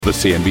The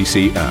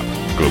CNBC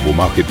app. Global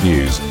market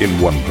news in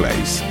one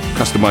place.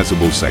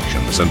 Customizable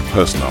sections and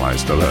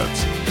personalized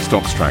alerts.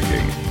 Stocks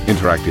tracking,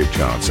 interactive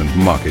charts and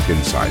market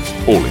insights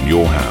all in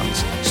your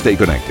hands. Stay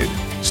connected.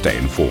 Stay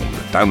informed.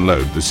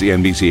 Download the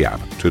CNBC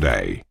app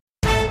today.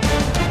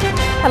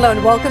 Hello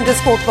and welcome to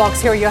Squawk.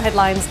 Here are your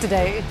headlines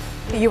today.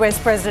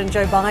 US President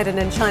Joe Biden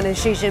and China's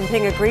Xi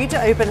Jinping agreed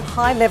to open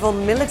high-level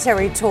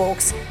military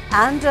talks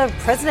and a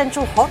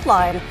presidential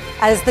hotline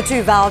as the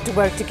two vowed to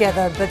work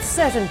together, but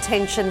certain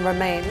tension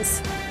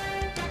remains.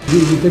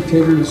 He's a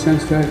dictator in the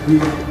sense that he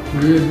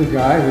is the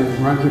guy who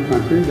runs a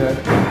country that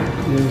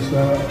is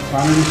a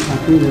communist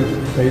country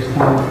that's based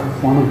on a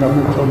form of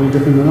government totally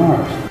different than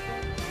ours.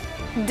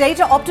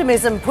 Data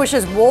optimism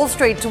pushes Wall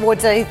Street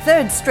towards a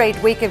third straight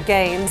week of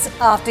gains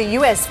after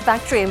US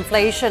factory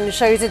inflation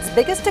shows its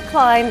biggest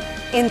decline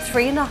in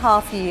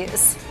 3.5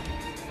 years.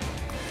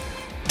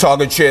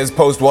 Target shares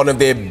post one of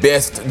their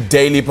best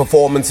daily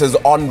performances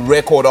on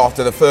record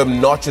after the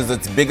firm notches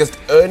its biggest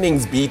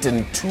earnings beat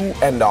in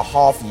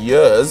 2.5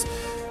 years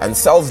and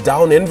sells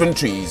down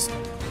inventories.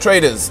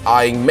 Traders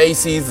eyeing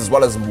Macy's as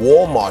well as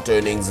Walmart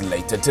earnings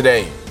later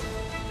today.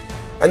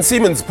 And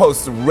Siemens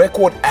posts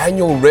record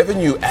annual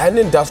revenue and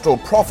industrial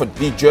profit,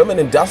 the German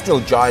industrial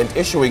giant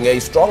issuing a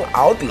strong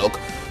outlook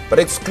but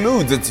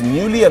excludes its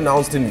newly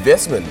announced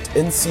investment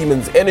in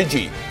Siemens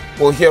Energy.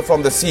 We'll hear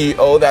from the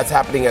CEO. That's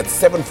happening at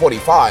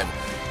 7:45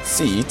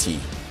 CET.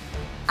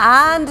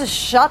 And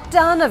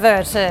shutdown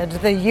averted.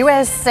 The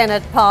US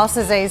Senate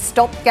passes a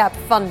stopgap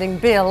funding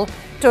bill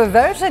to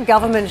avert a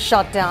government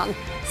shutdown,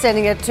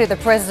 sending it to the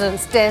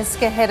president's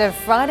desk ahead of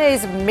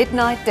Friday's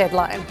midnight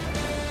deadline.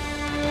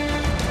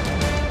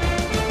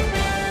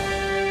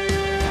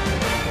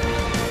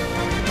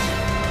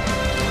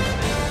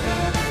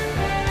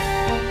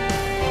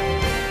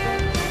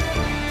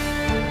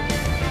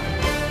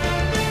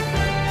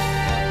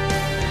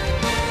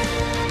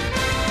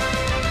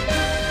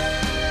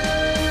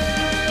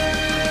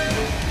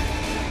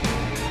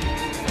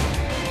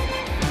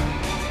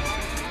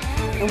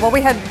 Well,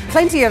 we had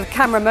plenty of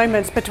camera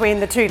moments between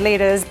the two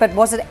leaders, but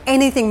was it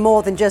anything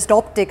more than just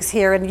optics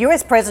here? And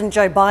US President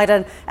Joe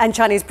Biden and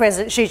Chinese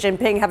President Xi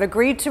Jinping have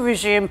agreed to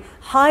resume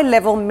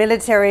high-level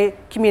military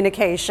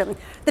communication.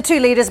 The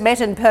two leaders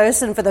met in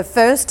person for the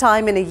first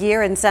time in a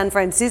year in San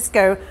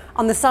Francisco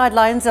on the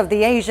sidelines of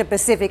the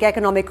Asia-Pacific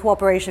Economic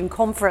Cooperation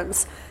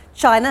Conference.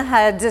 China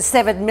had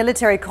severed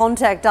military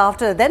contact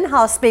after then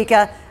House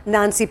Speaker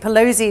Nancy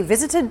Pelosi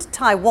visited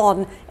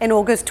Taiwan in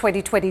August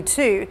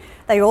 2022.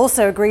 They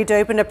also agreed to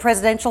open a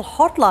presidential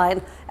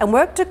hotline and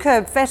work to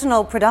curb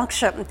fentanyl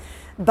production.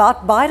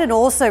 But Biden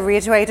also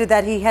reiterated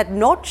that he had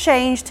not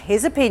changed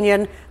his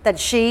opinion that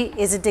Xi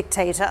is a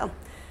dictator.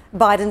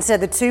 Biden said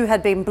the two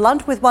had been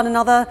blunt with one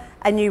another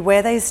and knew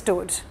where they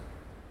stood.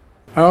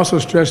 I also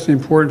stressed the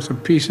importance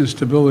of peace and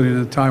stability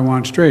in the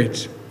Taiwan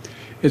Straits.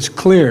 It's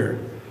clear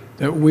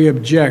that we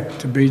object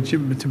to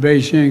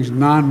Beijing's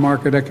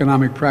non-market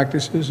economic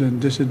practices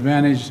and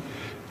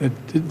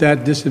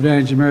that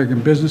disadvantage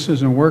American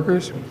businesses and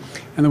workers,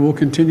 and that we'll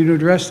continue to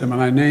address them.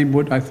 And I named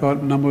what I thought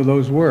a number of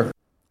those were.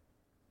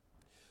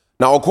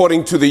 Now,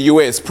 according to the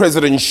US,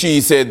 President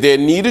Xi said there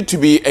needed to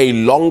be a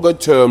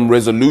longer-term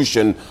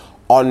resolution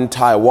on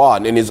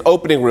Taiwan. In his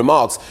opening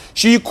remarks,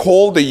 Xi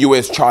called the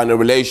US-China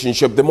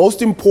relationship the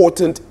most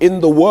important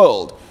in the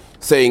world,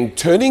 saying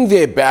turning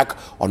their back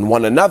on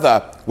one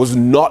another was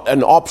not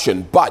an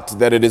option, but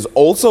that it is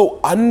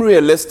also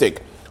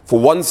unrealistic for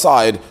one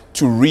side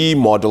to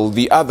remodel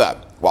the other,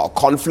 while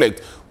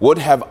conflict would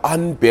have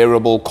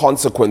unbearable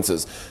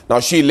consequences.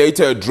 Now, Xi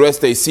later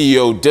addressed a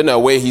CEO dinner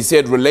where he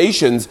said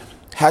relations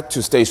had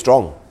to stay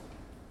strong.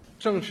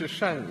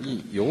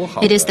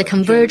 It is the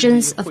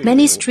convergence of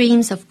many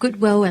streams of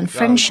goodwill and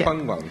friendship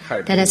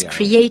that has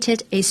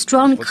created a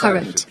strong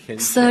current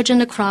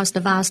surging across the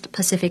vast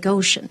Pacific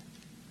Ocean.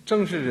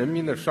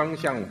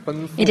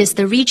 It is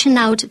the reaching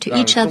out to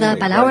each other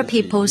by our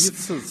peoples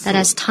that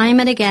has time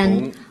and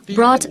again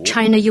brought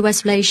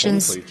China-US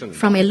relations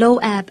from a low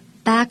ebb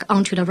back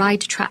onto the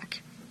right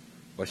track.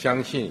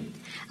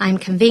 I'm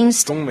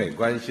convinced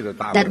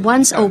that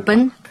once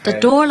open, the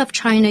door of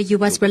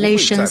China-US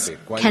relations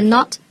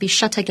cannot be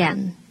shut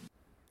again.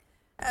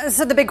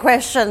 So the big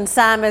question,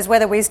 Sam, is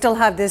whether we still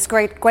have this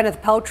great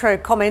Gwyneth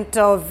Paltrow comment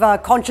of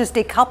conscious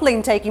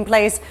decoupling taking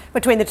place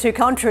between the two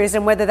countries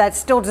and whether that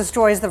still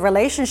destroys the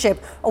relationship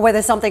or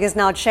whether something has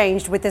now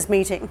changed with this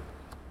meeting.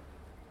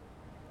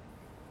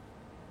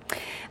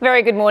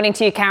 Very good morning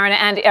to you, Karen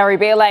and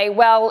Aribele.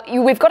 Well,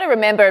 we've got to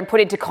remember and put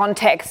into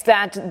context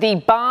that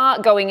the bar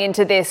going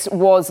into this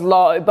was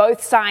low.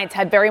 Both sides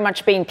had very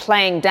much been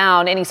playing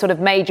down any sort of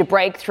major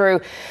breakthrough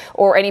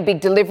or any big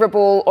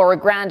deliverable or a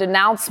grand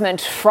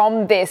announcement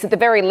from this. At the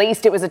very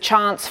least, it was a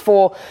chance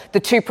for the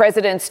two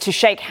presidents to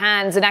shake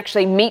hands and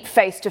actually meet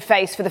face to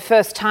face for the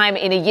first time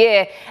in a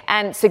year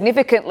and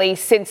significantly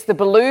since the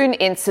balloon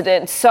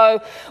incident.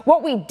 So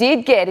what we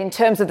did get in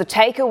terms of the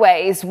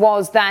takeaways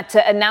was that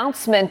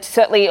announcement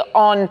certainly obviously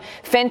on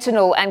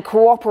fentanyl and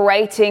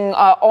cooperating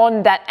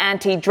on that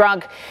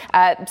anti-drug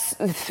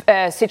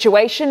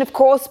situation, of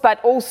course,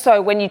 but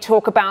also when you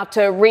talk about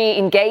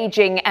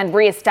re-engaging and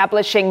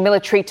re-establishing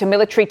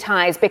military-to-military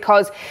ties,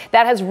 because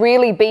that has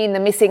really been the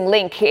missing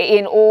link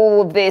in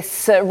all of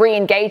this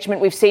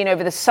re-engagement we've seen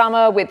over the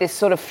summer with this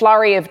sort of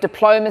flurry of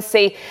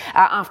diplomacy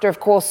after, of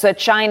course,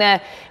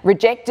 China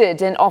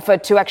rejected an offer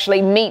to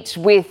actually meet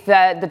with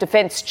the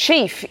defense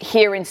chief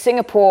here in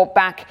Singapore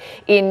back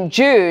in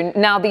June.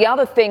 Now, the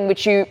other thing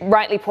which you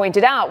rightly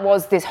pointed out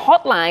was this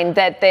hotline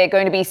that they're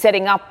going to be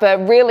setting up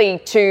really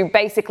to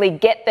basically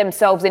get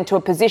themselves into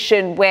a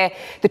position where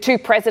the two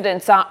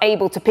presidents are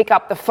able to pick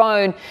up the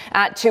phone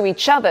to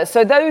each other.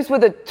 So those were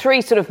the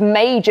three sort of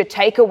major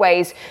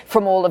takeaways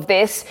from all of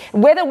this.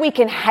 Whether we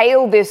can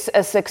hail this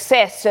a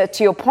success,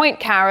 to your point,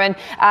 Karen,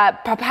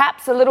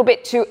 perhaps a little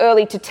bit too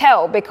early to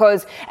tell,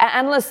 because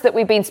analysts that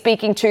we've been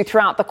speaking to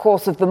throughout the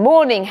course of the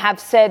morning have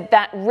said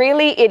that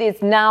really it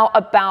is now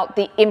about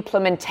the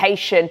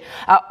implementation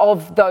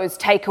of those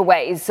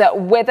takeaways.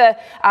 Whether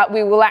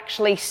we will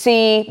actually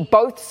see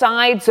both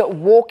sides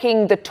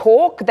walking the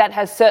talk, that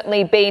has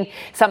certainly been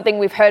something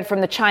we've heard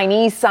from the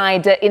Chinese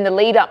side in the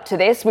lead up to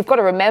this. We've got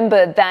to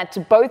remember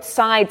that both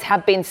sides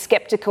have been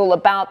skeptical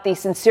about the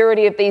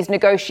sincerity of these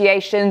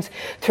negotiations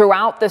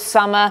throughout the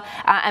summer,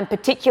 and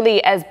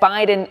particularly as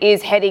Biden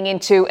is heading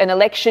into an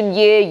election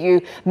year.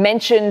 You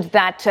mentioned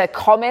that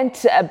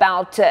comment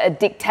about a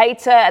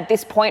dictator. At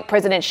this point,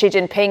 President Xi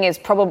Jinping is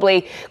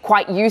probably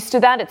quite used to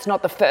that. It's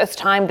not the first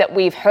time that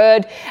we've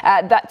heard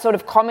that sort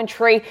of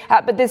commentary,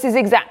 but this is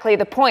exactly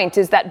the point,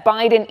 is that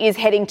Biden is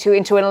heading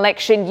into an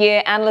election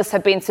year. Analysts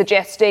have been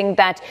suggesting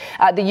that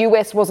the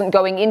US wasn't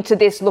going into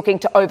this looking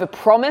to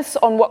overpromise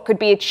on what could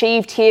be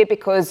achieved here,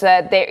 because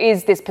there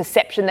is this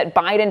perception that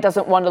Biden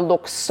doesn't want to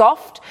look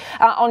soft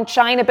on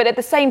China. But at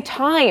the same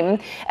time,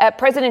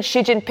 President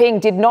Xi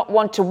Jinping did not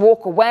want to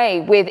walk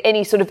away with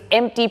any sort of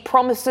empty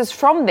promises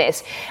from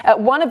this.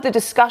 One of the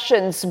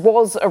discussions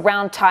was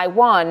around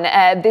Taiwan.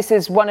 This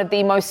is one of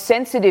the most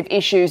sensitive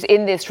issues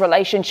in this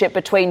relationship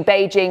between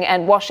Beijing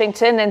and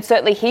Washington, and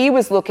certainly he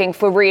was looking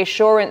for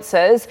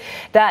reassurances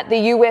that the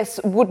US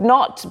would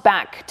not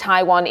back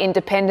Taiwan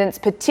independence,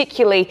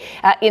 particularly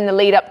in the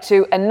lead up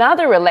to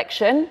another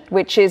election,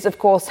 which is, of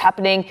course,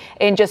 happening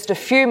in just a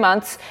few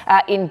months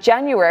in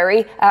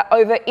January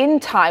over in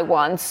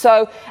Taiwan.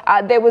 So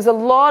there was a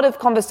lot of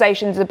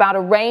conversations about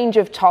a range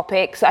of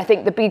topics. I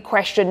think the big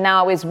question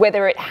now is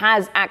whether it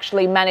has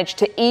actually managed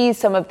to ease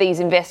some of these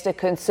investor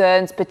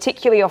concerns,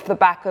 particularly off the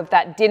back of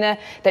that dinner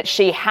that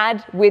she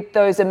had with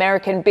those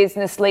American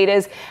business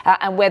leaders,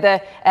 and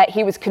whether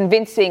he was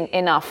convincing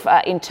enough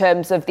in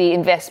terms of the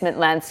investment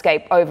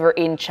landscape over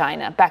in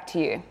China. Back to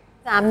you.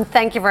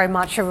 Thank you very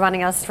much for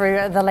running us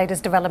through the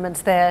latest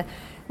developments there.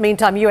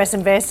 Meantime, US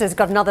investors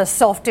got another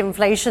soft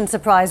inflation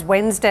surprise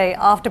Wednesday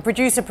after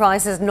producer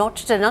prices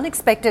notched an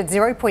unexpected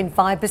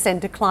 0.5%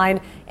 decline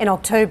in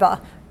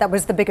October. That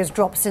was the biggest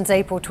drop since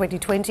April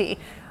 2020.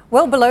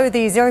 Well below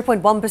the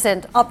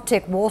 0.1%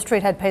 uptick Wall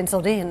Street had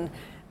penciled in.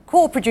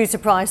 Core producer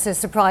prices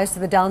surprised to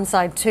the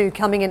downside too,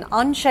 coming in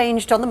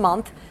unchanged on the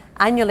month.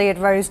 Annually, it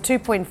rose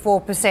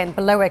 2.4%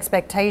 below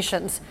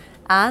expectations,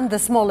 and the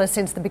smallest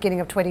since the beginning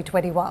of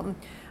 2021.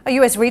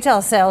 US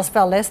retail sales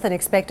fell less than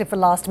expected for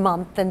last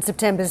month, and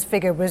September's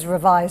figure was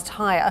revised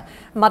higher,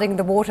 muddying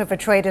the water for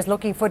traders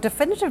looking for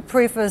definitive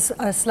proof of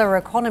a slower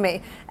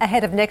economy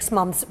ahead of next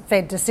month's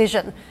Fed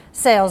decision.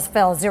 Sales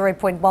fell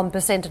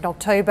 0.1% in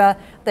October,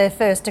 their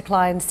first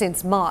decline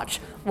since March.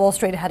 Wall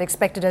Street had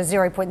expected a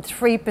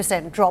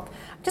 0.3% drop.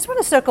 I just want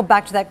to circle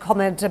back to that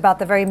comment about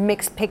the very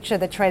mixed picture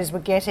that traders were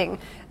getting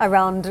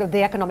around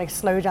the economic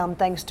slowdown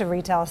thanks to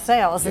retail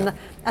sales. Yeah. And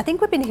I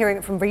think we've been hearing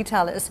it from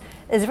retailers.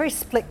 There's a very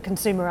split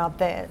consumer out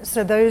there.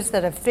 So those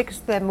that have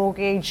fixed their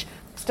mortgage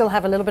still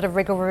have a little bit of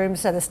wriggle room,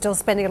 so they're still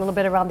spending a little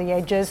bit around the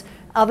edges.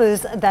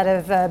 Others that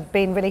have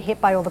been really hit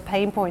by all the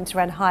pain points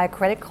around higher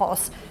credit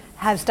costs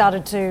have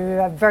started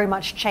to very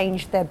much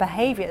change their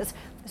behaviours.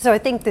 So I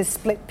think this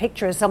split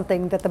picture is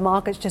something that the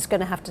market's just going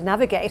to have to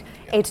navigate.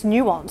 It's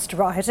nuanced,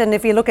 right? And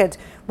if you look at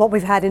what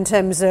we've had in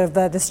terms of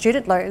the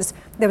student loans,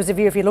 there was a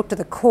view, if you looked at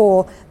the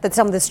core, that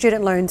some of the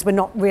student loans were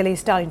not really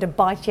starting to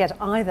bite yet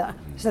either.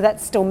 So that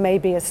still may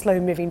be a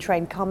slow-moving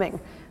train coming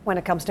when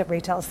it comes to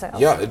retail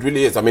sales. Yeah, it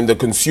really is. I mean, the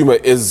consumer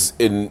is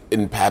in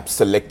perhaps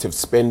selective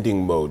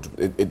spending mode,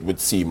 it would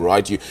seem,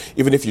 right?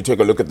 Even if you take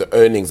a look at the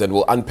earnings, and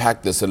we'll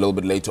unpack this a little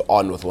bit later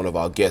on with one of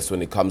our guests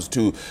when it comes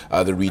to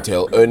the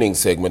retail earnings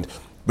segment,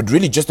 but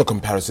really just the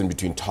comparison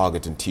between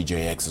Target and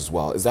TJX as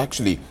well is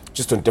actually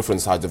just on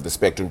different sides of the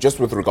spectrum, just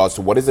with regards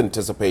to what is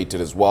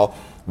anticipated as well,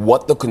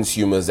 what the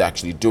consumer is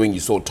actually doing. You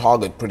saw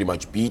Target pretty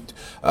much beat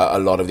a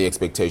lot of the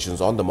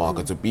expectations on the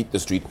market, so beat the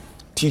street.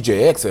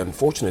 TJX,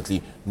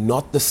 unfortunately,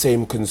 not the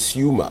same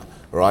consumer,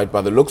 right,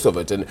 by the looks of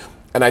it. And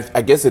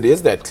I guess it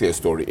is that clear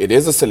story. It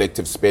is a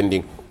selective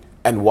spending.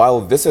 And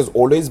while this has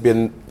always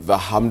been the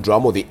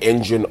humdrum or the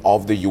engine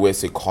of the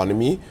US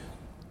economy,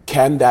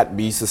 can that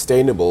be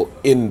sustainable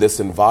in this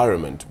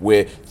environment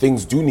where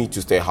things do need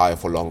to stay higher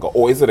for longer?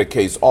 Or is it a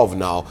case of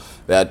now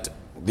that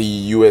the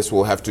US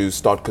will have to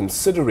start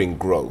considering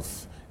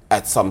growth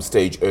at some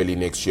stage early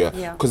next year,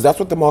 because that's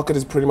what the market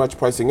is pretty much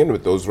pricing in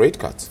with those rate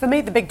cuts. For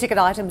me, the big ticket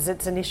items,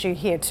 it's an issue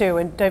here too.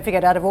 And don't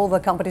forget, out of all the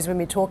companies we've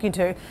been talking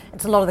to,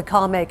 it's a lot of the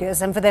car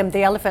makers. And for them,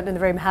 the elephant in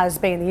the room has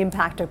been the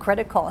impact of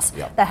credit costs.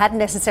 They hadn't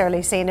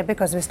necessarily seen it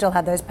because we still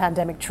had those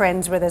pandemic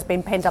trends where there's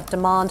been pent up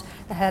demand.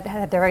 They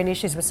had their own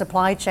issues with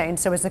supply chain.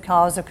 So as the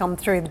cars have come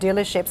through the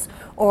dealerships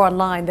or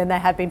online, then they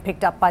have been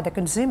picked up by the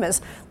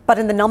consumers. But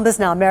in the numbers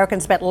now,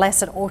 Americans spent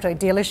less at auto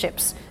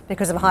dealerships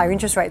because of higher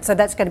interest rates. So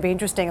that's going to be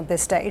interesting at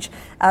this stage.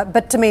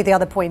 But to me, the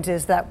other point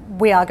is that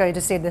we are going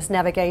to see this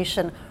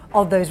navigation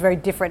of those very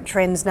different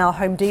trends. Now,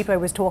 Home Depot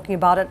was talking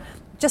about it.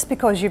 Just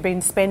because you've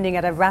been spending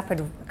at a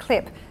rapid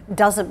clip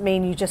doesn't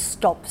mean you just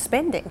stop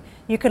spending.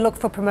 You can look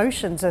for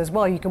promotions as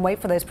well. You can wait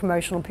for those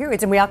promotional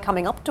periods. And we are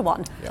coming up to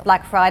one,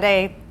 Black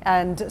Friday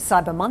and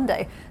Cyber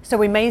Monday. So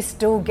we may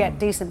still get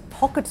decent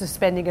pockets of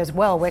spending as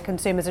well, where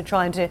consumers are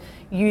trying to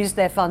use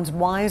their funds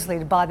wisely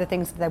to buy the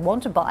things that they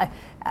want to buy,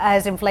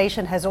 as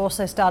inflation has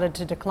also started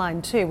to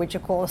decline too, which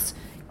of course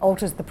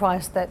alters the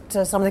price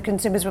that some of the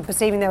consumers were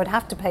perceiving they would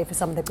have to pay for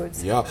some of the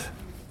goods.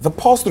 The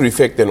pass-through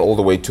effect then all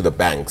the way to the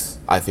banks,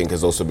 I think,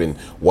 has also been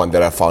one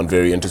that I found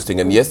very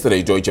interesting. And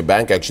yesterday, Deutsche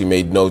Bank actually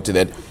made note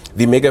that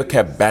the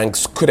mega-cap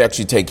banks could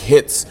actually take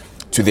hits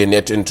to their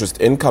net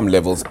interest income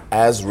levels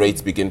as rates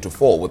begin to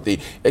fall, with the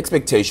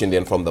expectation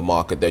then from the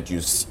market that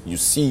you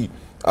see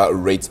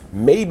rates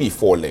may be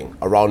falling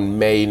around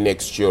May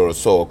next year or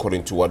so,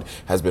 according to what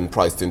has been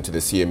priced into the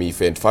CME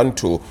Fed Fund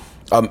tool.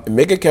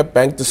 Mega-cap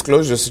bank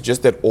disclosures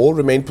suggest that all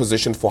remain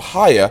positioned for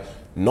higher,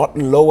 not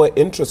lower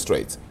interest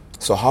rates.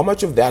 So how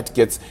much of that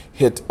gets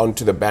hit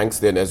onto the banks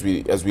then as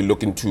we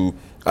look into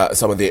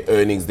some of their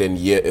earnings then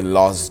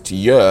last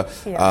year,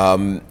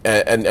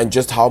 and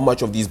just how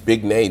much of these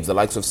big names, the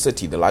likes of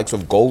Citi, the likes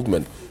of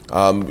Goldman,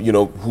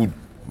 who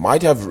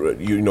might have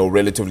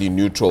relatively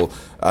neutral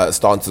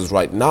stances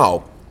right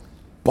now,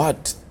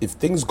 but if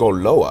things go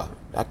lower,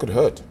 that could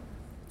hurt.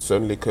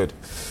 Certainly could.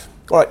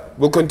 All right,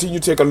 we'll continue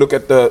to take a look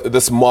at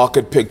this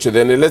market picture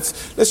then, and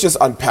let's just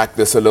unpack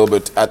this a little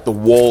bit at the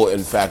wall,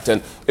 in fact.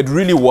 And it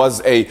really was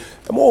a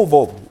more of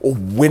a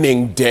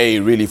winning day,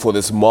 really, for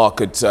this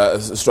market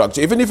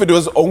structure, even if it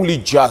was only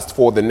just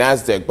for the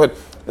NASDAQ. But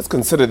let's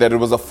consider that it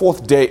was a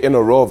fourth day in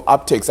a row of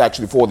upticks,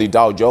 actually, for the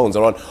Dow Jones,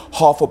 around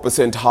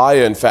 0.5%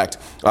 higher, in fact,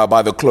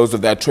 by the close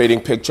of that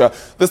trading picture.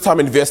 This time,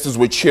 investors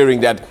were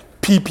cheering that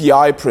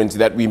PPI print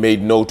that we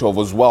made note of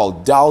as well,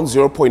 down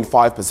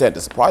 0.5%,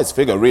 a surprise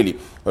figure really,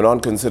 when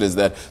one considers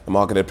that the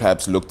market had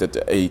perhaps looked at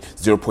a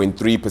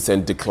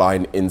 0.3%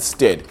 decline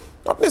instead.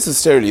 Not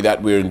necessarily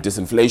that we're in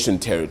disinflation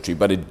territory,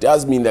 but it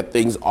does mean that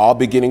things are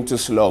beginning to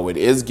slow. It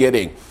is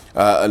getting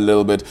a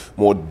little bit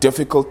more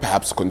difficult,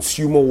 perhaps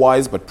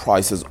consumer-wise, but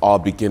prices are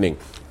beginning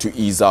to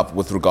ease up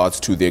with regards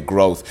to their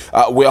growth.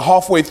 We're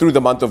halfway through the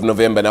month of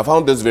November, and I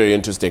found this very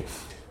interesting.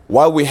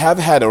 While we have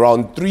had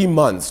around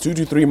 2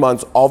 to 3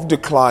 months of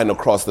decline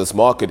across this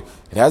market,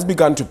 it has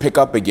begun to pick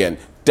up again.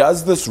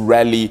 Does this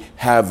rally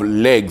have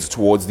legs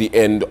towards the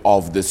end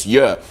of this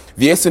year?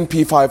 The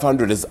S&P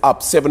 500 is up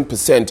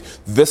 7%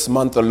 this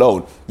month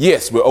alone.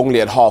 Yes, we're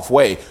only at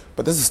halfway,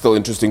 but this is still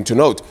interesting to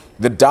note.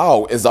 The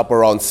Dow is up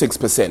around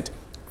 6%.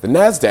 The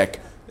NASDAQ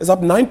is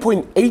up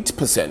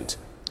 9.8%.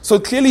 So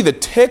clearly the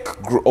tech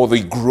or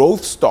the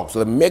growth stocks, or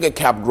the mega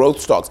cap growth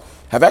stocks,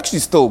 have actually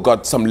still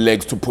got some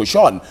legs to push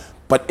on.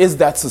 But is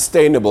that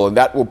sustainable? And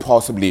that will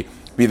possibly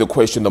be the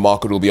question the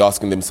market will be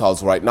asking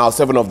themselves right now.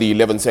 7 of the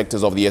 11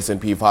 sectors of the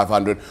S&P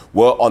 500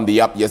 were on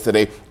the up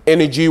yesterday.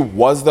 Energy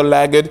was the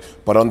laggard,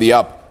 but on the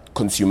up,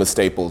 consumer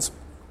staples.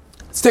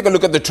 Let's take a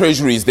look at the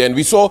treasuries then.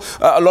 We saw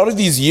a lot of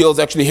these yields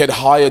actually head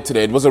higher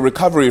today. It was a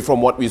recovery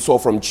from what we saw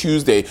from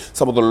Tuesday,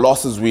 some of the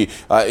losses we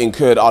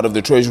incurred out of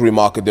the treasury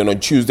market then on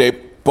Tuesday.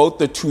 Both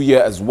the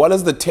 2-year as well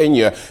as the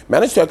 10-year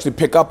managed to actually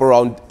pick up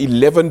around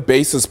 11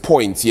 basis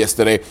points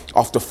yesterday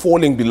after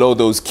falling below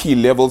those key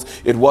levels.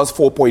 It was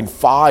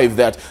 4.5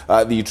 that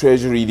the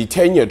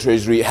 10-year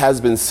treasury has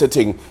been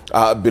sitting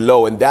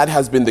below, and that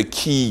has been the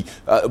key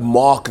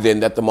mark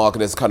then that the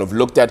market has kind of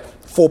looked at.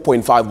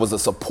 4.5 was a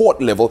support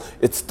level.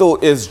 It still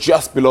is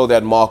just below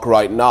that mark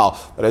right now.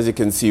 But as you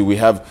can see, we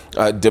have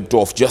dipped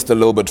off just a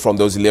little bit from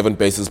those 11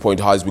 basis point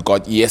highs we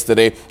got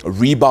yesterday. A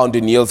rebound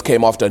in yields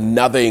came after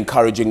another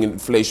encouraging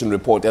inflation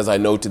report, as I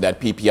noted,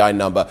 that PPI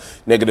number,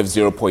 negative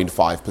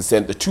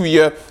 0.5%. The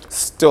 2-year,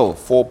 still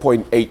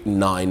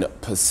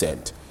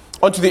 4.89%.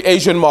 Onto the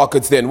Asian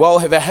markets then. Well,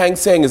 the Hang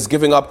Seng is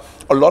giving up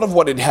a lot of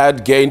what it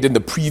had gained in the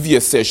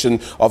previous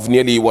session of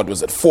nearly,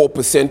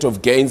 4%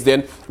 of gains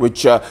then,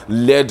 which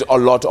led a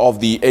lot of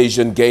the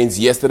Asian gains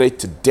yesterday.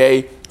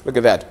 Today, look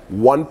at that,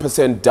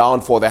 1%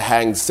 down for the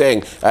Hang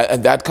Seng.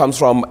 And that comes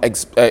from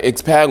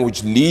Xpeng,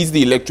 which leads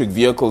the electric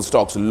vehicle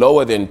stocks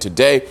lower than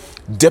today,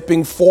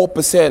 dipping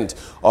 4%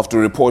 after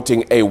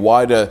reporting a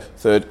wider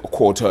third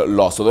quarter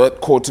loss. So that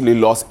quarterly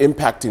loss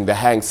impacting the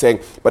Hang Seng,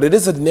 but it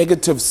is a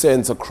negative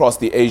sense across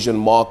the Asian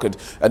market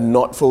and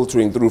not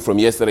filtering through from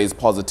yesterday's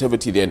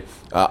positivity then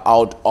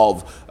out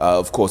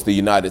of course, the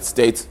United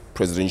States.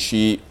 President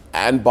Xi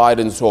and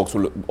Biden's talks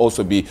will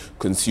also be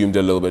consumed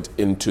a little bit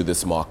into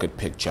this market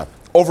picture.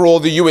 Overall,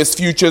 the U.S.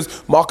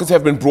 futures markets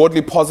have been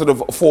broadly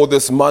positive for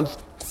this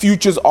month.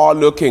 Futures are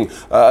looking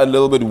a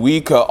little bit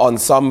weaker on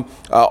some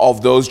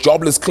of those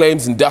jobless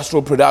claims,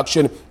 industrial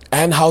production,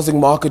 and housing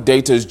market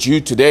data is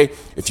due today.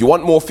 If you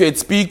want more Fed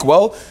speak,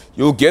 well,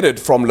 you'll get it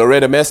from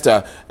Loretta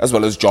Mester as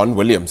well as John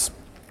Williams.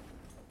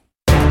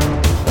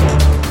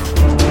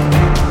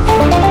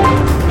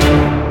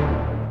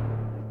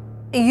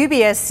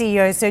 UBS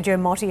CEO Sergio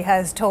Motti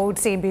has told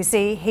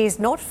CNBC he's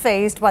not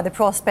fazed by the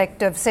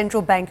prospect of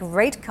central bank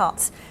rate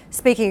cuts.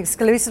 Speaking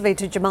exclusively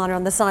to Jemana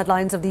on the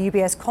sidelines of the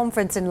UBS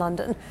conference in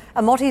London,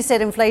 Motti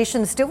said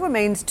inflation still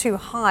remains too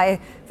high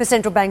for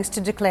central banks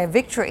to declare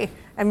victory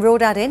and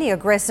ruled out any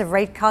aggressive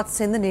rate cuts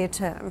in the near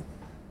term.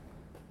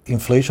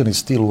 Inflation is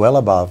still well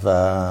above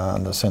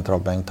the central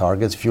bank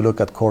targets. If you look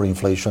at core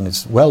inflation,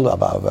 it's well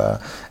above,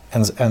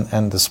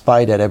 and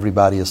despite that,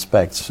 everybody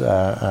expects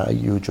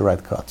huge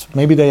rate cuts.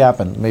 Maybe they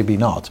happen, maybe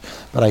not,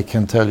 but I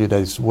can tell you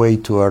that it's way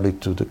too early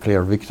to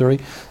declare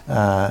victory.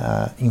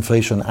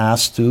 Inflation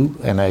has to,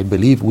 and I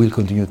believe will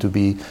continue to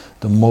be,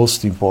 the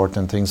most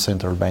important thing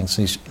central banks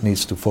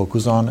needs to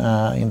focus on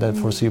in the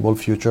foreseeable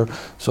future.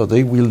 So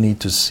they will need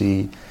to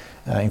see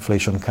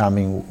inflation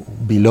coming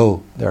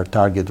below their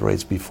target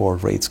rates before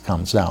rates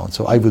comes down.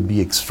 So I would be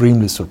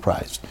extremely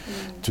surprised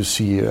to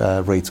see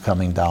rates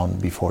coming down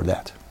before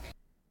that.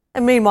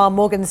 And meanwhile,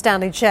 Morgan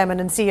Stanley Chairman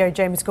and CEO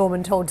James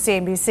Gorman told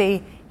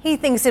CNBC he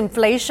thinks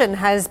inflation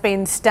has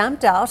been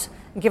stamped out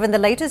given the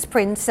latest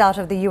prints out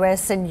of the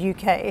US and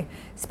UK.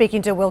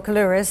 Speaking to Will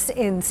Kalouris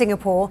in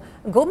Singapore,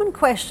 Gorman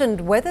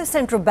questioned whether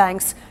central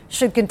banks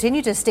should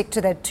continue to stick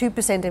to their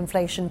 2%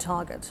 inflation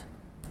target.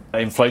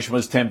 Inflation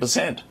was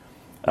 10%.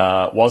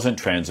 Wasn't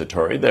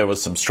transitory. There were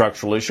some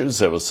structural issues.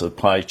 There were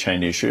supply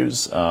chain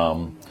issues.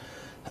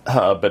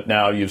 But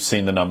now you've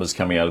seen the numbers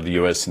coming out of the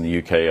US and the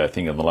UK. I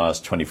think in the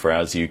last 24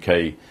 hours, the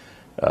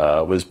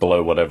UK was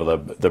below whatever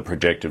the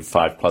projected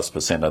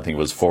 5+%. I think it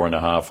was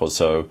 4.5 or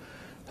so.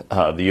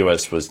 The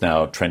US was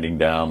now trending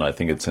down. I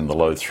think it's in the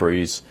low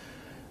 3s.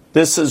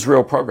 This is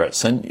real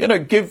progress. And, you know,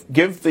 give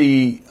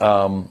the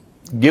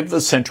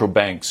central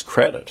banks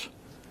credit.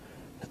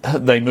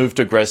 They moved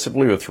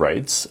aggressively with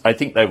rates. I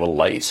think they were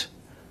late.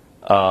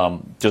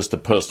 Just a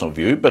personal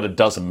view, but it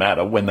doesn't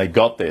matter. When they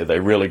got there, they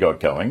really got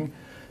going.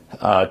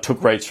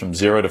 Took rates from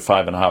 0 to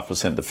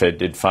 5.5%. The Fed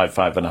did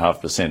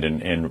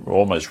 5.5% in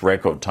almost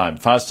record time.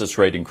 Fastest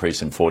rate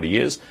increase in 40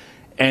 years.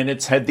 And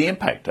it's had the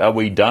impact. Are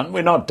we done?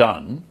 We're not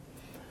done.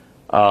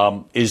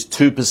 Is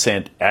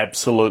 2%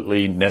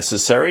 absolutely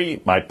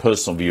necessary? My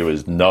personal view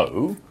is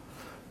no.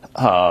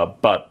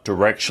 But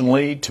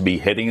directionally, to be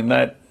heading in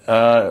that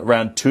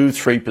around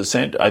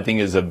 2-3%, I think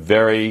is a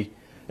very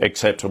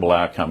acceptable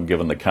outcome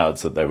given the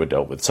cards that they were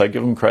dealt with. So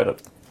give them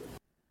credit.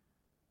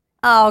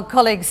 Our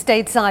colleagues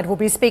stateside will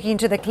be speaking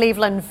to the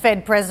Cleveland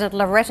Fed President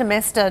Loretta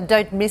Mester.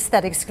 Don't miss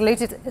that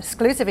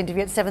exclusive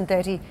interview at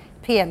 7:30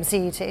 p.m.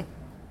 CET.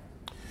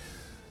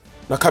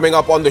 Now, coming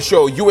up on the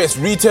show, U.S.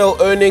 retail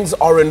earnings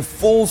are in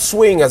full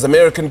swing as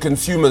American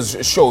consumers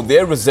show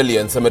their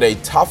resilience amid a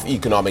tough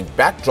economic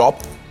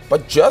backdrop.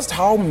 But just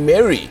how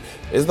merry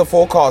is the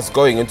forecast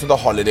going into the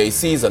holiday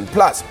season?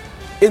 Plus,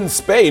 in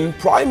Spain,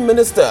 Prime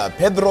Minister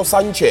Pedro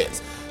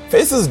Sanchez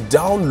faces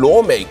down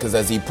lawmakers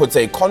as he puts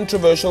a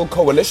controversial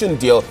coalition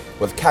deal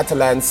with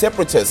Catalan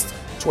separatists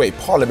to a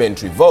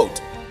parliamentary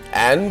vote.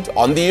 And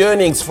on the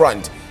earnings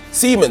front,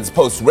 Siemens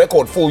posts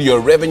record full-year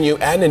revenue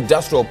and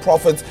industrial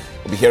profits.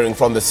 We'll be hearing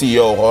from the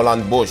CEO,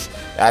 Roland Busch.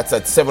 That's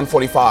at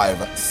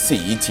 7:45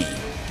 CET.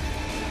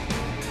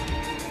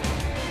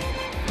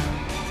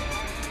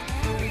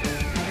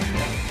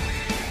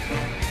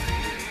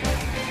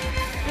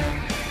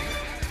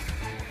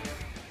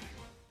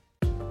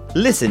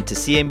 Listen to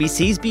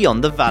CNBC's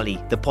Beyond the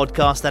Valley, the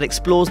podcast that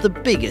explores the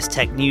biggest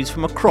tech news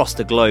from across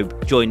the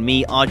globe. Join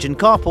me, Arjun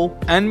Karpal.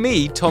 And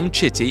me, Tom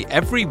Chitty,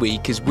 every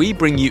week as we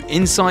bring you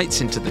insights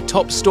into the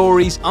top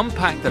stories,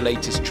 unpack the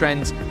latest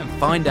trends, and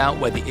find out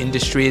where the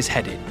industry is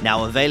headed.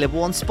 Now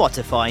available on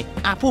Spotify,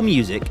 Apple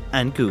Music,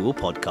 and Google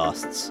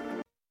Podcasts.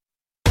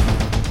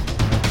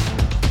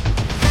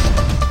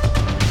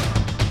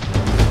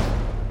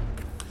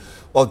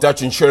 Well,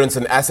 Dutch insurance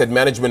and asset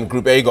management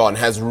group Aegon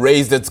has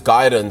raised its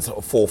guidance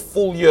for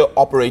full-year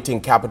operating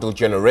capital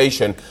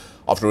generation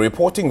after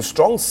reporting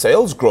strong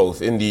sales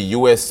growth in the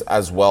US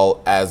as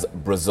well as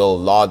Brazil.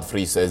 Lard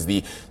Vries is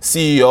the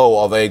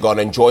CEO of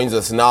Aegon and joins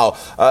us now.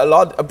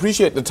 Lard,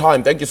 appreciate the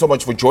time. Thank you so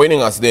much for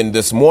joining us then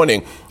this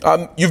morning.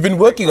 You've been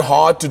working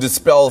hard to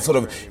dispel sort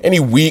of any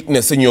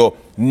weakness in your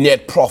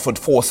net profit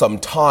for some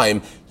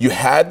time. You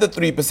had the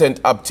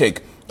 3% uptick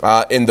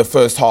in the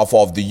first half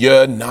of the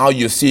year. Now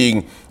you're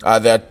seeing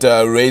that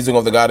raising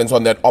of the guidance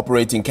on that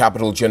operating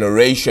capital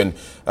generation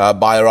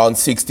by around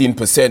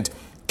 16%.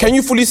 Can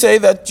you fully say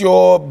that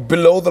your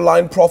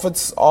below-the-line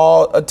profits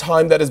are a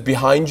time that is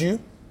behind you?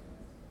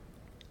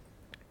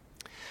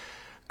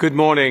 Good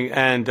morning,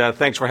 and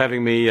thanks for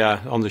having me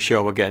on the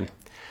show again.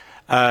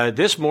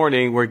 This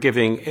morning, we're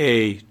giving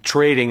a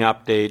trading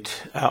update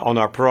on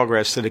our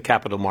progress to the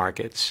capital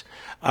markets.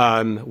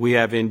 We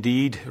have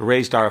indeed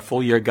raised our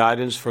full-year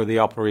guidance for the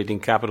operating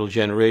capital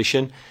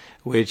generation,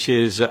 which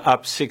is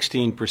up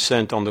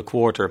 16% on the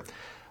quarter.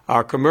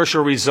 Our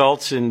commercial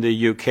results in the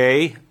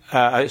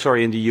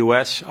in the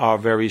US are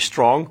very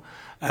strong,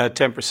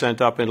 10%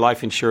 up in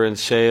life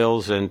insurance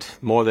sales and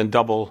more than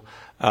double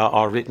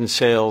our written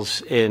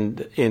sales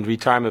in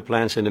retirement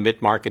plans in the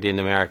mid-market in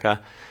America.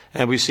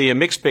 And we see a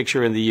mixed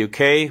picture in the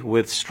UK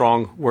with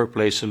strong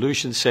workplace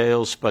solution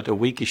sales, but a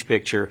weakish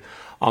picture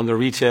on the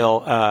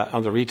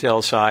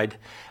retail side.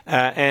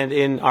 And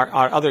in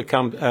our other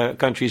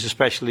countries,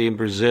 especially in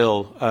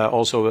Brazil,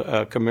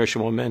 also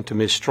commercial momentum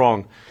is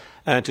strong.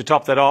 And to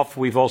top that off,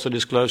 we've also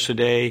disclosed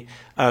today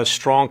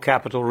strong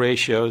capital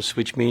ratios,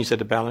 which means that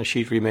the balance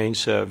sheet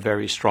remains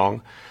very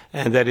strong.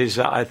 And that is,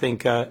 I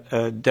think,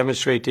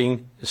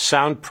 demonstrating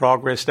sound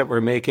progress that we're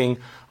making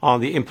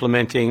on the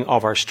implementing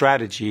of our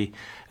strategy,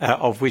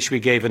 of which we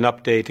gave an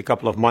update a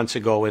couple of months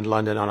ago in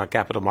London on our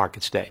Capital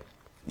Markets Day.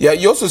 Yeah,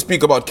 you also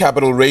speak about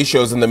capital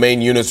ratios in the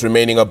main units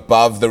remaining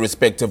above the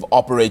respective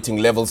operating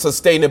levels.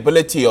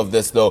 Sustainability of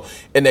this, though,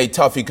 in a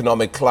tough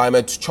economic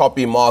climate,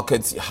 choppy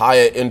markets,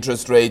 higher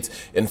interest rates,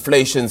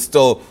 inflation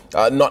still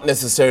not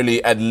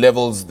necessarily at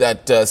levels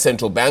that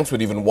central banks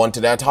would even want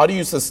it at. How do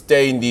you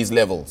sustain these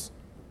levels?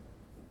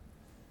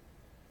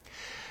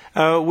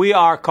 We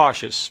are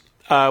cautious.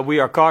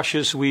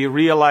 We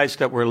realize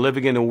that we're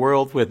living in a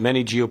world with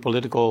many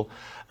geopolitical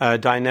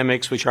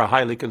dynamics which are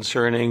highly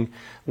concerning,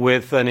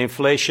 with an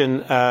inflation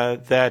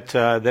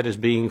that is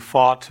being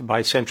fought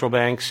by central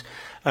banks,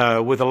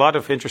 with a lot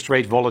of interest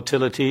rate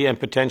volatility and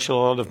potential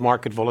a lot of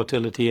market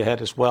volatility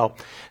ahead as well.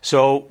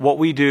 So what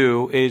we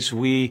do is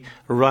we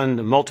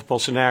run multiple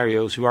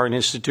scenarios. We are an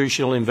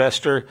institutional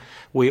investor.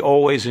 We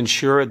always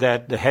ensure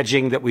that the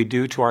hedging that we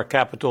do to our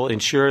capital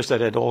ensures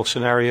that at all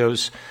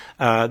scenarios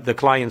the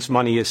client's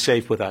money is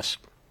safe with us.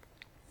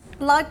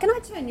 Lard, can I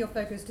turn your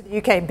focus to the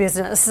UK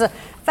business? A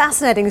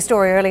fascinating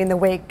story early in the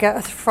week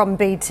from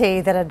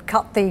BT that had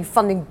cut the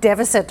funding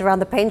deficit around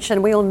the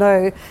pension. We all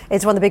know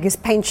it's one of the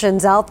biggest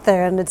pensions out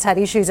there and it's had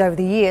issues over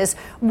the years.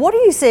 What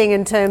are you seeing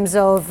in terms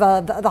of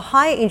the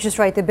high interest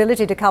rate, the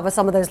ability to cover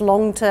some of those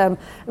long-term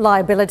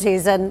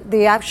liabilities and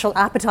the actual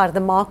appetite of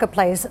the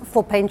marketplace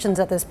for pensions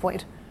at this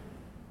point?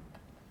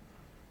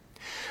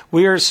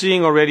 We are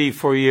seeing already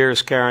for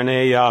years, Karen,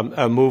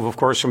 a move, of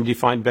course, from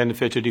defined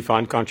benefit to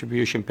defined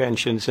contribution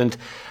pensions. And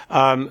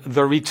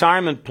the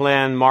retirement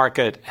plan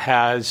market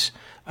has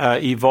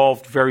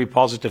evolved very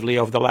positively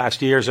over the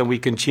last years, and we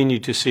continue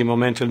to see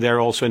momentum there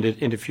also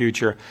in the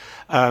future.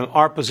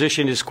 Our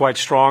position is quite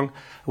strong.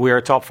 We are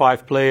a top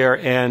 5 player,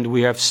 and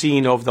we have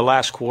seen over the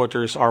last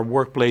quarters our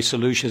workplace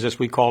solutions, as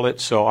we call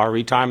it, so our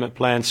retirement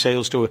plan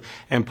sales to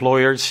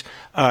employers,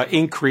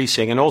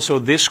 increasing. And also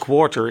this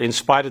quarter, in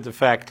spite of the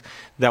fact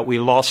that we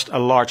lost a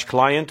large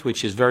client,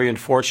 which is very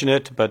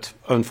unfortunate, but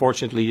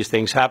unfortunately these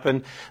things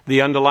happen, the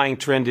underlying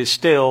trend is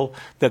still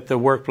that the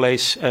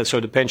workplace,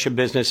 so the pension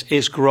business,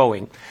 is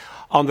growing.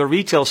 On the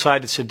retail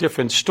side, it's a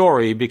different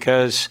story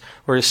because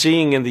we're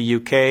seeing in the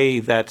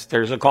UK that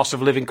there's a cost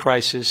of living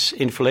crisis.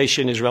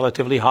 Inflation is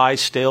relatively high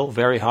still,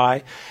 very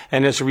high.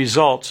 And as a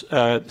result,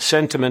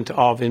 sentiment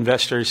of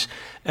investors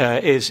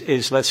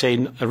is, let's say,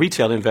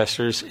 retail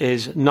investors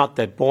is not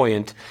that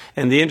buoyant.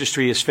 And the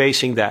industry is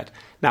facing that.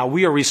 Now,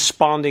 we are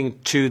responding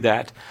to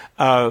that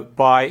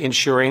by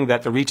ensuring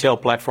that the retail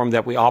platform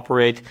that we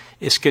operate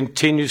is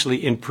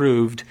continuously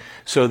improved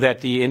so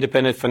that the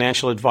independent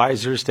financial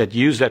advisors that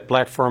use that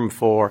platform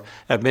for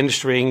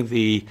administering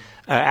the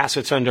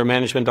assets under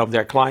management of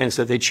their clients,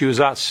 that they choose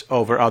us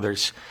over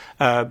others.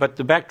 But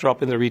the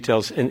backdrop in the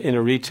retail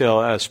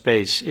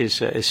space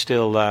is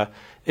still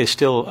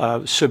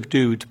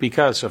subdued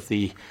because of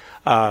the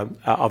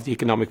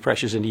economic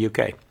pressures in the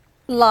UK.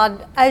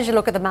 Lard, as you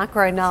look at the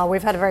macro now,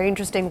 we've had a very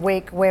interesting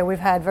week where we've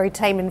had very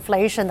tame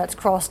inflation that's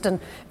crossed in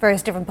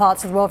various different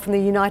parts of the world, from the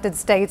United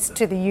States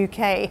to the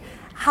UK.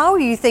 How are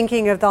you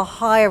thinking of the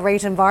higher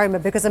rate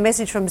environment? Because the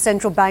message from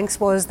central banks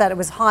was that it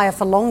was higher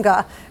for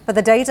longer, but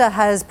the data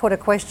has put a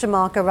question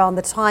mark around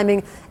the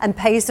timing and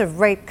pace of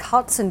rate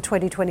cuts in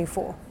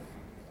 2024.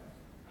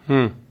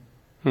 Yeah,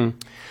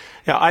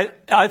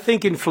 I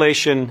think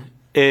inflation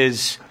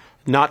is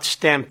not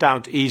stamped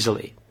out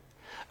easily.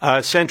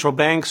 Central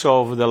banks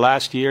over the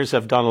last years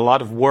have done a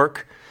lot of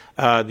work.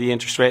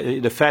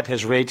 The Fed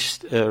has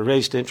raised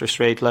interest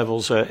rate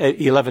levels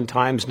 11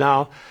 times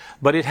now,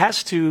 but it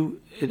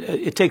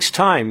takes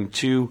time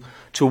to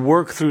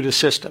work through the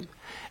system.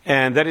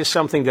 And that is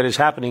something that is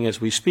happening as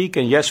we speak.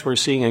 And yes, we're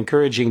seeing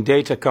encouraging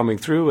data coming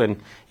through,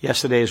 and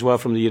yesterday as well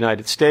from the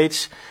United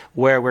States,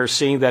 where we're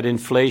seeing that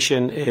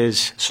inflation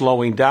is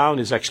slowing down,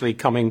 is actually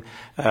coming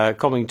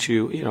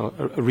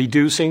to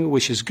reducing,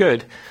 which is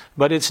good.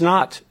 But it's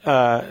not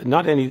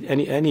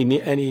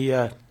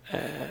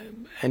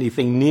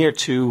anything near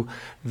to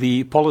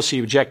the policy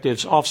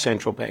objectives of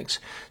central banks.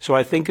 So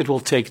I think it will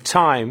take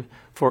time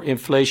for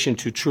inflation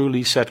to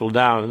truly settle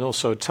down, and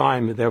also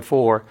time,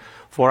 therefore,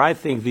 for, I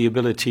think, the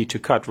ability to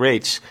cut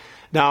rates.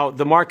 Now,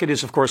 the market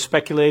is, of course,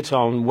 speculates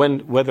on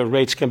whether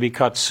rates can be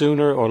cut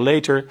sooner or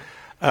later.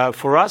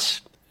 For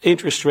us,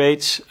 interest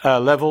rates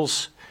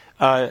levels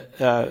are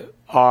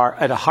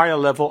at a higher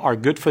level are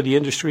good for the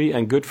industry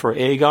and good for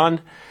Aegon,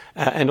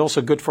 and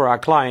also good for our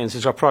clients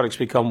as our products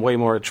become way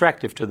more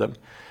attractive to them.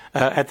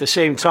 At the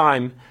same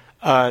time,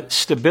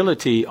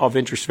 stability of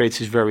interest rates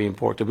is very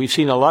important. We've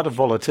seen a lot of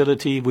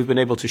volatility. We've been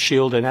able to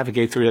shield and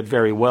navigate through that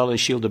very well and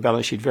shield the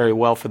balance sheet very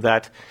well for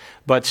that.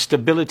 But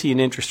stability in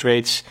interest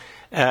rates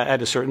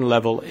at a certain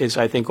level is,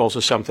 I think, also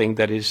something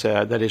that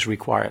is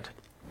required.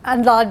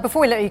 And Lard,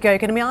 before we let you go,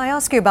 can I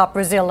ask you about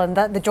Brazil and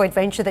the joint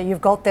venture that you've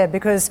got there?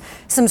 Because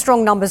some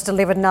strong numbers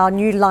delivered now,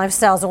 new life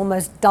sales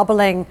almost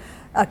doubling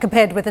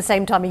compared with the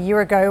same time a year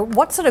ago.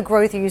 What sort of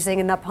growth are you seeing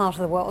in that part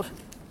of the world?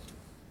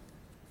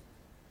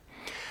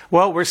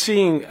 Well, we're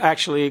seeing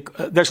actually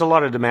there's a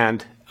lot of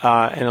demand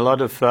and a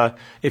lot of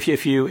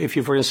if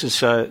you for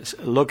instance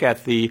look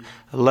at the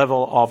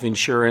level of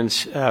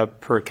insurance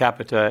per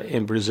capita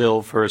in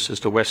Brazil versus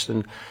the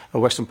western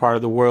part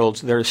of the world,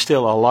 there is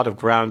still a lot of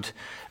ground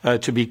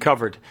to be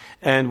covered.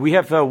 And we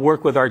have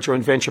worked with our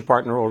joint venture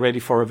partner already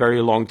for a very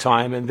long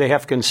time, and they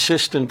have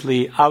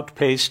consistently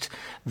outpaced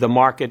the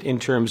market in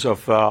terms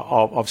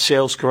of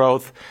sales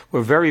growth.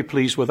 We're very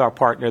pleased with our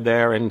partner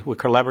there, and we're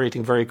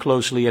collaborating very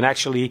closely and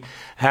actually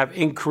have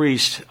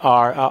increased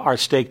our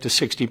stake to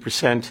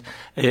 60%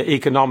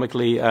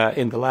 economically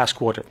in the last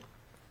quarter.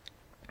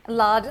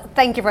 Lard,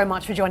 thank you very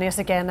much for joining us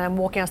again and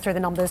walking us through the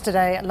numbers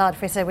today. Lard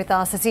Friese with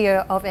us, the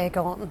CEO of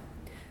Aegon.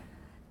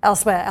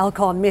 Elsewhere,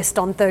 Alcon missed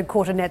on third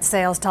quarter net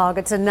sales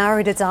targets and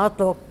narrowed its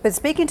outlook. But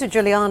speaking to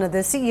Juliana, the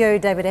CEO,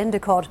 David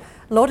Endicott,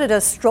 lauded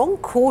a strong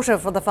quarter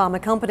for the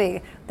pharma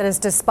company that is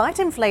despite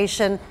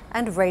inflation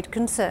and rate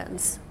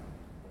concerns.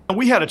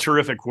 We had a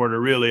terrific quarter,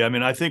 really. I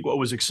mean, I think what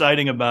was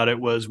exciting about it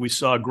was we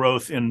saw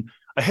growth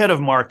ahead of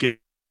market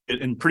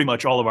in pretty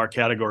much all of our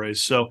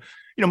categories. So,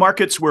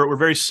 markets were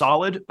very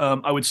solid.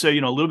 I would say,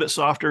 a little bit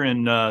softer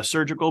in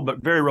surgical, but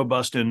very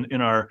robust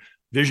in our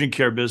vision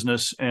care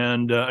business.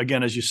 And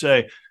again, as you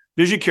say,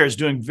 vision care is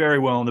doing very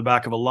well on the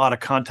back of a lot of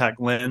contact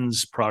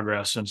lens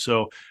progress. And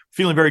so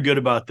feeling very good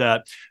about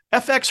that.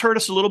 FX hurt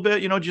us a little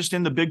bit, just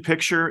in the big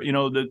picture,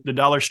 the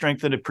dollar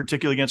strengthened,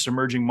 particularly against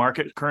emerging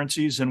market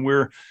currencies. And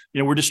we're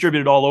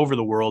distributed all over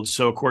the world.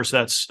 So of course,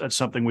 that's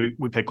something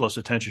we pay close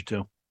attention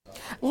to.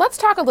 Let's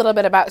talk a little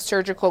bit about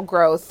surgical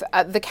growth.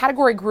 The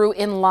category grew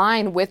in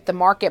line with the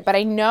market, but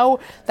I know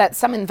that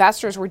some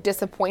investors were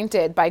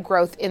disappointed by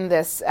growth in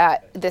this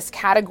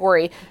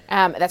category.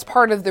 That's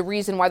part of the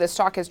reason why the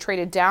stock has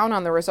traded down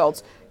on the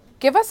results.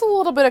 Give us a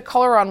little bit of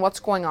color on what's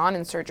going on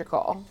in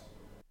surgical.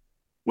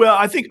 Well,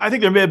 I think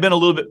there may have been a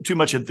little bit too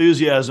much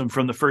enthusiasm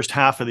from the first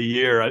half of the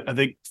year. I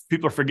think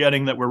people are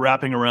forgetting that we're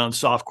wrapping around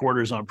soft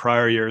quarters on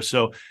prior years.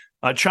 So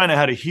China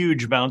had a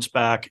huge bounce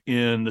back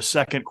in the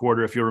second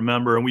quarter, if you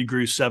remember, and we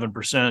grew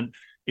 7%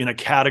 in a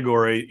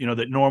category,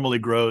 that normally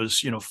grows,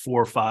 4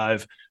 or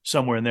 5,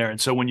 somewhere in there.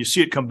 And so when you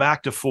see it come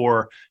back to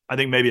 4, I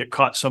think maybe it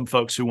caught some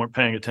folks who weren't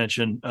paying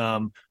attention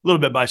a little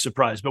bit by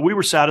surprise. But we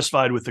were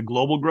satisfied with the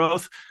global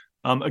growth.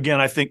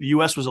 Again, I think the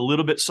U.S. was a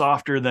little bit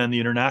softer than the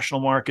international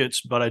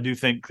markets, but I do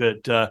think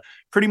that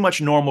pretty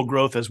much normal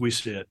growth as we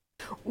see it.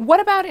 What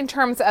about in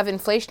terms of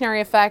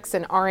inflationary effects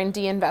and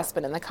R&D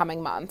investment in the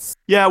coming months?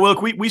 Yeah, well,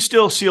 look, we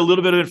still see a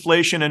little bit of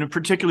inflation, and in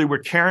particular, we're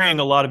carrying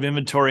a lot of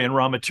inventory and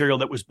raw material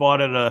that was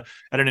bought at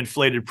an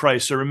inflated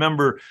price. So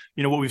remember,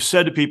 what we've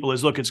said to people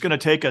is, look, it's going to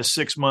take us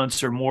 6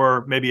 months or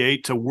more, maybe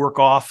 8, to work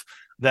off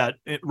that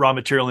raw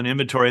material and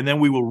inventory, and then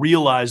we will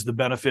realize the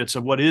benefits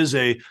of what is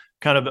a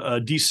kind of a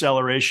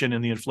deceleration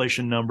in the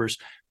inflation numbers.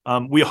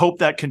 We hope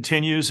that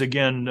continues.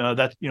 Again,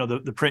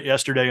 the print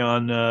yesterday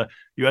on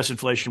U.S.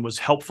 inflation was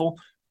helpful,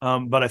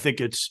 but I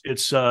think it's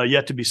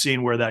yet to be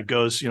seen where that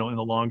goes, in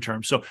the long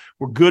term. So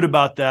we're good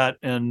about that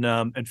and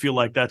feel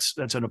like that's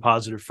in a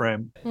positive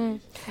frame.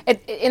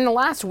 In the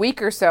last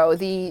week or so,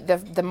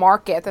 the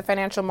market, the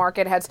financial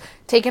market, has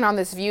taken on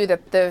this view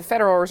that the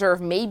Federal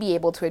Reserve may be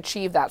able to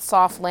achieve that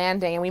soft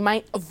landing, and we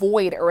might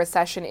avoid a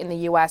recession in the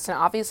U.S. And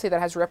obviously, that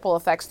has ripple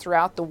effects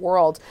throughout the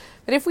world.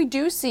 But if we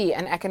do see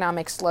an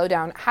economic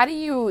slowdown, how do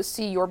you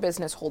see your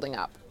business holding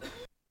up?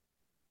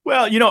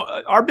 Well,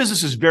 our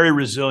business is very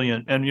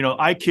resilient, and,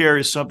 eye care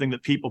is something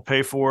that people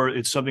pay for.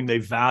 It's something they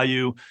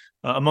value.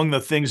 Among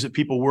the things that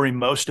people worry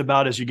most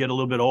about as you get a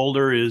little bit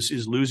older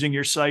is losing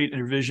your sight and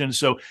your vision.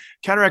 So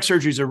cataract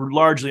surgeries are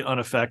largely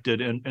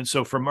unaffected. And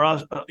so from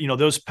us,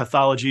 those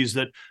pathologies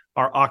that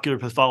are ocular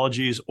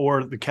pathologies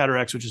or the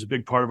cataracts, which is a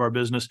big part of our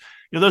business,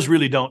 those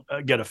really don't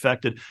get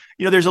affected.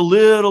 There's a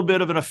little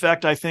bit of an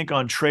effect, I think,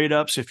 on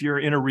trade-ups. If you're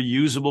in a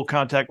reusable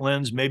contact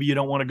lens, maybe you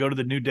don't want to go to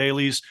the new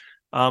dailies.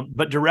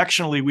 But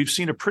directionally, we've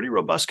seen a pretty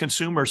robust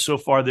consumer so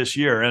far this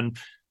year. And,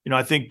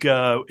 I think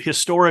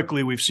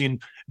historically, we've seen,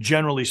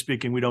 generally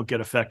speaking, we don't get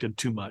affected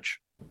too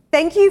much.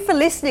 Thank you for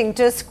listening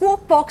to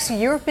Squawk Box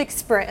Europe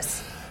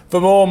Express. For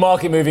more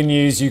market-moving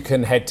news, you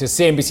can head to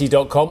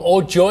cnbc.com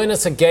or join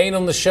us again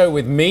on the show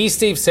with me,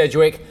 Steve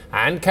Sedgwick,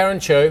 and Karen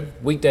Cho,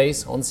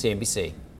 weekdays on CNBC.